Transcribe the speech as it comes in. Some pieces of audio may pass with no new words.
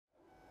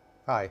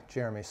Hi,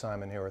 Jeremy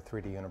Simon here with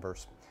 3D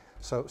Universe.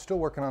 So still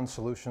working on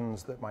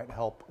solutions that might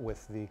help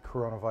with the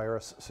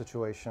coronavirus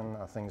situation,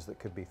 things that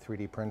could be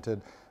 3D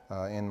printed.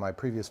 In my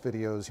previous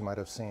videos, you might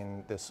have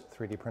seen this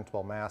 3D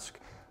printable mask,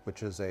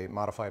 which is a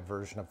modified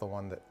version of the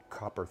one that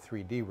Copper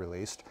 3D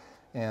released.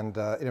 And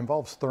it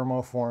involves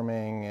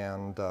thermoforming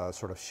and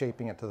sort of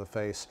shaping it to the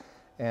face.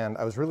 And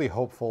I was really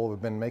hopeful.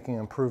 We've been making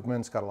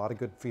improvements, got a lot of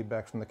good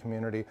feedback from the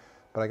community.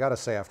 But I got to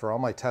say, after all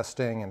my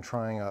testing and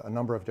trying a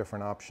number of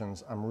different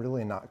options, I'm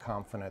really not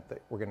confident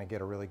that we're going to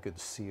get a really good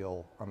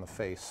seal on the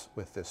face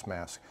with this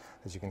mask.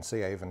 As you can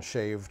see, I even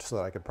shaved so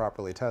that I could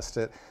properly test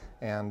it,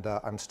 and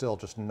I'm still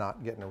just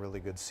not getting a really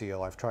good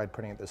seal. I've tried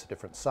printing this at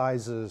different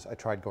sizes. I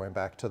tried going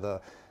back to the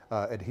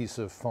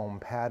adhesive foam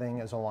padding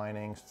as a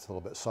lining. It's a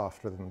little bit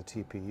softer than the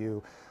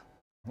TPU.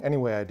 Any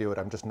way I do it,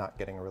 I'm just not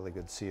getting a really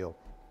good seal.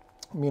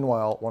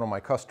 Meanwhile, one of my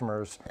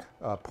customers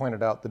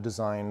pointed out the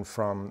design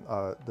from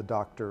the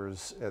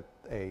doctors at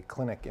a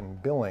clinic in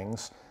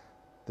Billings,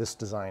 this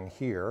design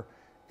here,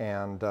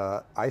 and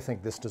I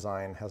think this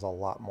design has a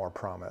lot more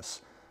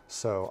promise.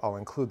 So I'll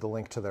include the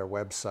link to their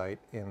website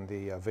in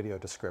the video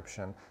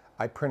description.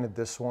 I printed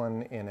this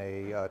one in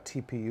a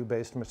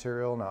TPU-based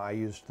material. Now I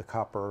used the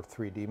Copper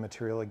 3D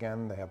material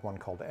again. They have one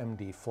called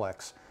MD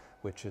Flex,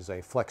 which is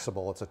a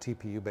flexible, it's a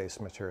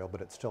TPU-based material, but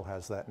it still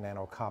has that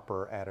nano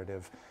copper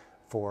additive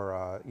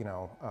for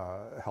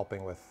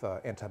helping with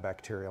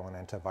antibacterial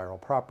and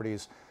antiviral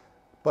properties,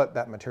 but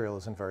that material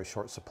is in very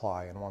short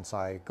supply, and once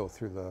I go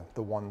through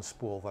the one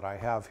spool that I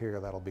have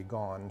here, that'll be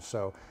gone.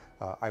 So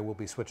I will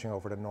be switching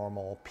over to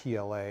normal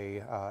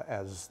PLA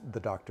as the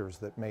doctors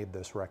that made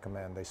this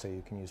recommend. They say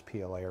you can use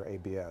PLA or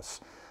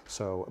ABS.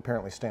 So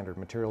apparently standard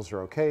materials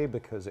are okay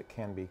because it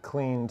can be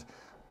cleaned.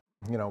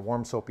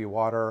 Warm soapy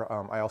water.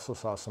 I also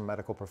saw some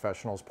medical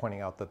professionals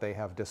pointing out that they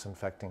have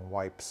disinfecting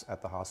wipes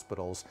at the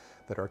hospitals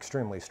that are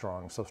extremely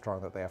strong, so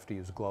strong that they have to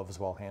use gloves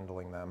while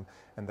handling them,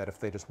 and that if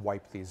they just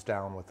wipe these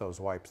down with those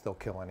wipes, they'll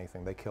kill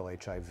anything. They kill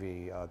HIV,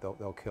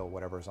 they'll kill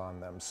whatever's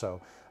on them.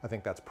 So I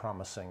think that's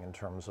promising in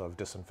terms of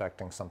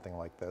disinfecting something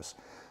like this.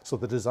 So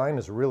the design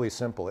is really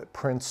simple. It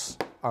prints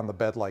on the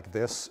bed like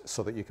this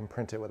so that you can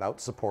print it without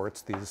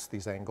supports.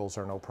 These angles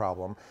are no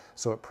problem.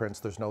 So it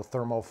prints, there's no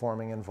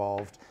thermoforming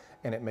involved,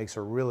 and it makes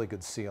a really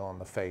good seal on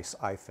the face,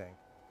 I think.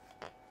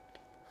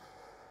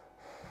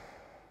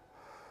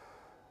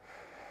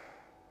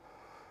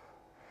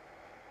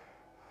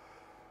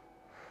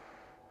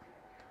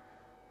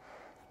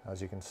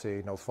 As you can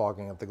see, no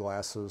fogging of the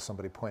glasses.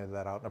 Somebody pointed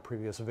that out in a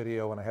previous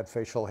video when I had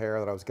facial hair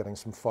that I was getting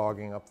some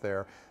fogging up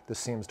there. This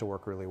seems to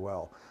work really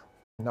well.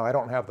 Now, I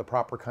don't have the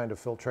proper kind of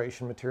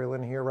filtration material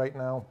in here right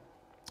now.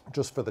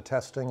 Just for the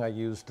testing, I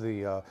used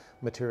the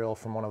material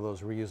from one of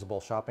those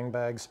reusable shopping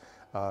bags.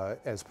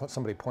 As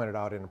somebody pointed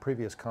out in a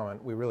previous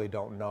comment, we really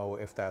don't know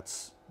if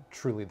that's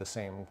truly the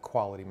same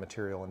quality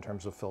material in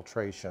terms of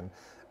filtration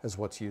as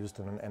what's used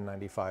in an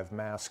N95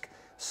 mask.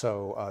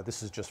 So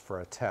this is just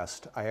for a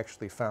test. I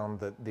actually found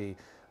that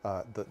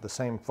the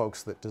same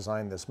folks that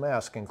designed this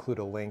mask include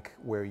a link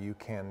where you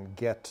can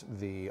get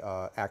the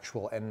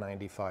actual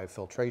N95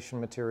 filtration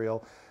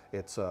material.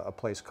 It's a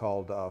place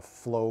called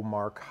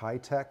Flowmark High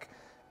Tech,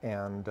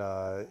 and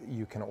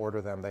you can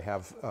order them. They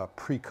have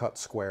pre-cut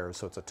squares,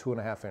 so it's a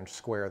 2.5-inch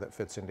square that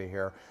fits into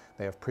here.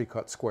 They have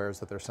pre-cut squares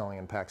that they're selling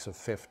in packs of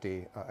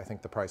 50. I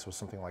think the price was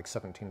something like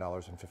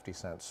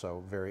 $17.50,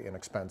 so very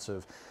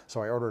inexpensive.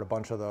 So I ordered a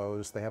bunch of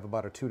those. They have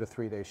about a 2 to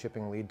 3 day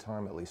shipping lead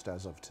time, at least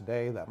as of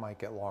today. That might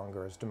get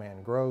longer as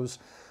demand grows,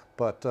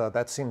 but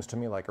that seems to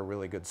me like a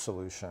really good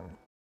solution.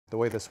 The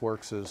way this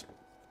works is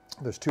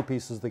there's two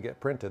pieces that get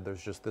printed.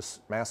 There's just this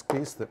mask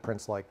piece that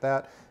prints like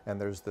that, and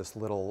there's this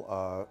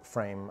little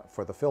frame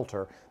for the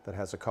filter that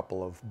has a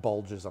couple of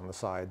bulges on the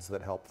sides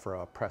that help for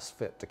a press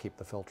fit to keep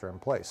the filter in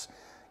place.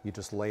 You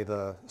just lay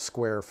the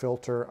square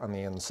filter on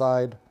the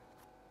inside,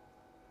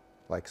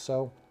 like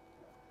so.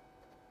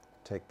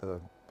 Take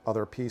the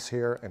other piece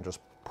here and just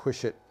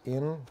push it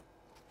in,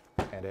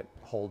 and it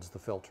holds the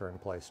filter in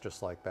place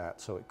just like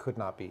that. So it could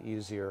not be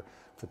easier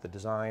for the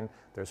design.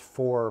 There's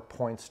 4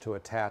 points to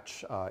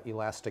attach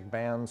elastic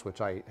bands,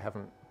 which I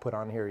haven't put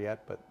on here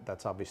yet, but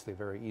that's obviously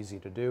very easy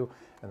to do.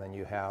 And then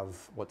you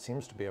have what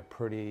seems to be a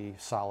pretty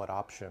solid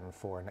option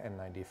for an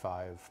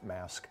N95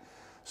 mask.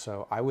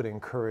 So I would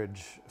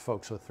encourage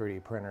folks with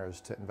 3D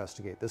printers to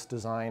investigate this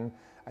design.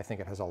 I think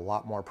it has a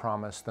lot more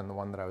promise than the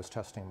one that I was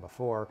testing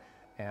before.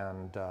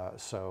 And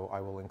so I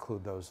will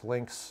include those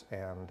links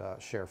and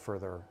share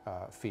further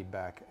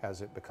feedback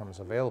as it becomes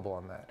available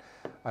on that.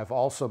 I've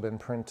also been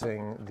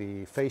printing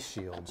the face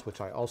shields, which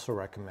I also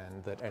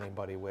recommend that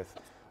anybody with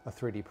a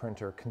 3D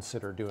printer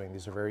consider doing.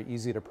 These are very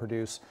easy to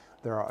produce.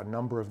 There are a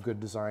number of good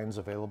designs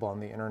available on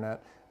the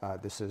internet.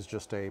 This is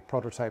just a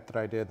prototype that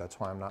I did.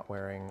 That's why I'm not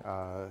wearing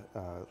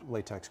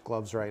latex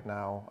gloves right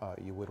now.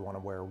 You would want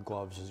to wear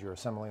gloves as you're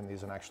assembling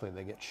these, and actually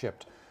they get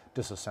shipped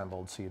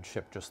disassembled, so you'd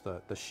ship just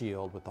the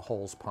shield with the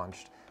holes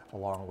punched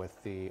along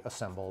with the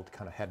assembled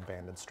kind of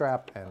headband and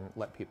strap, and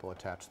let people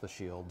attach the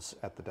shields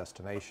at the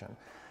destination.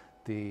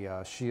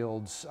 The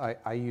shields,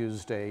 I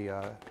used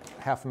a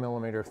 1/2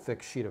 millimeter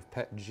thick sheet of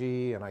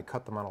PETG and I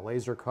cut them on a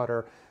laser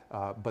cutter,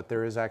 but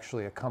there is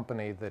actually a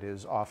company that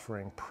is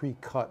offering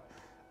pre-cut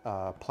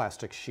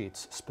plastic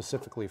sheets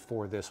specifically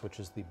for this, which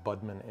is the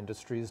Budman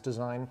Industries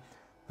design.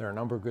 There are a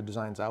number of good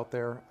designs out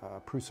there.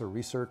 Prusa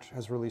Research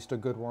has released a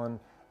good one.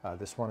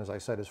 This one, as I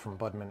said, is from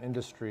Budman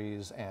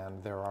Industries,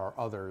 and there are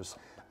others.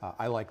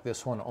 I like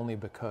this one only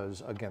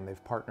because, again,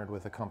 they've partnered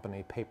with a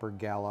company,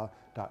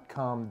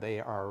 papergala.com. They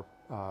are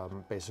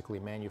basically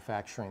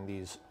manufacturing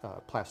these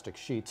plastic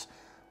sheets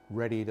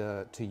ready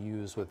to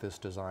use with this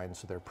design.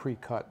 So they're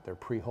pre-cut, they're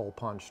pre-hole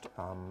punched,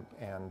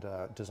 and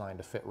designed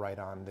to fit right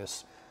on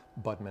this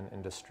Budman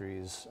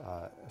Industries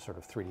sort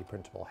of 3D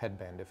printable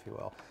headband, if you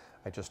will.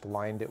 I just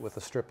lined it with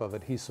a strip of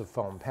adhesive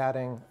foam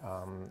padding.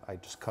 I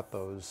just cut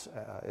those,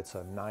 it's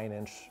a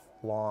 9-inch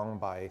long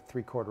by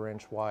 3/4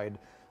 inch wide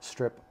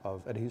strip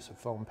of adhesive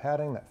foam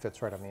padding that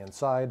fits right on the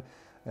inside,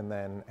 and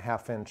then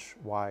 1/2 inch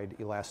wide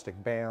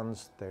elastic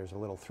bands. There's a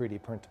little 3D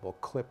printable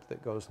clip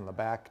that goes in the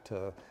back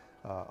to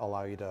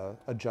allow you to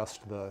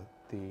adjust the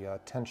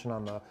tension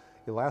on the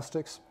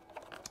elastics,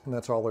 and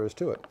that's all there is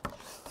to it.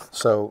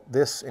 So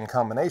this, in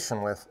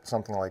combination with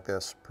something like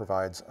this,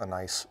 provides a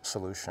nice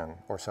solution,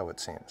 or so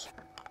it seems.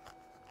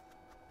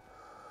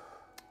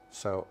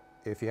 So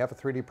if you have a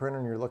 3D printer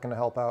and you're looking to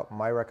help out,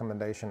 my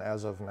recommendation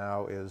as of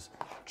now is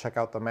check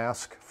out the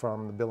mask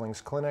from the Billings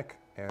Clinic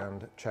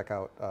and check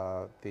out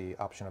the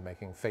option of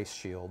making face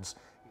shields,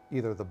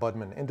 either the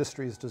Budman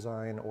Industries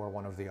design or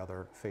one of the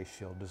other face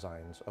shield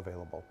designs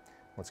available.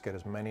 Let's get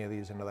as many of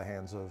these into the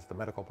hands of the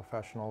medical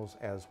professionals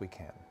as we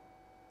can.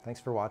 Thanks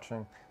for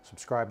watching.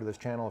 Subscribe to this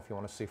channel if you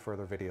want to see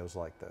further videos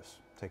like this.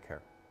 Take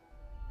care.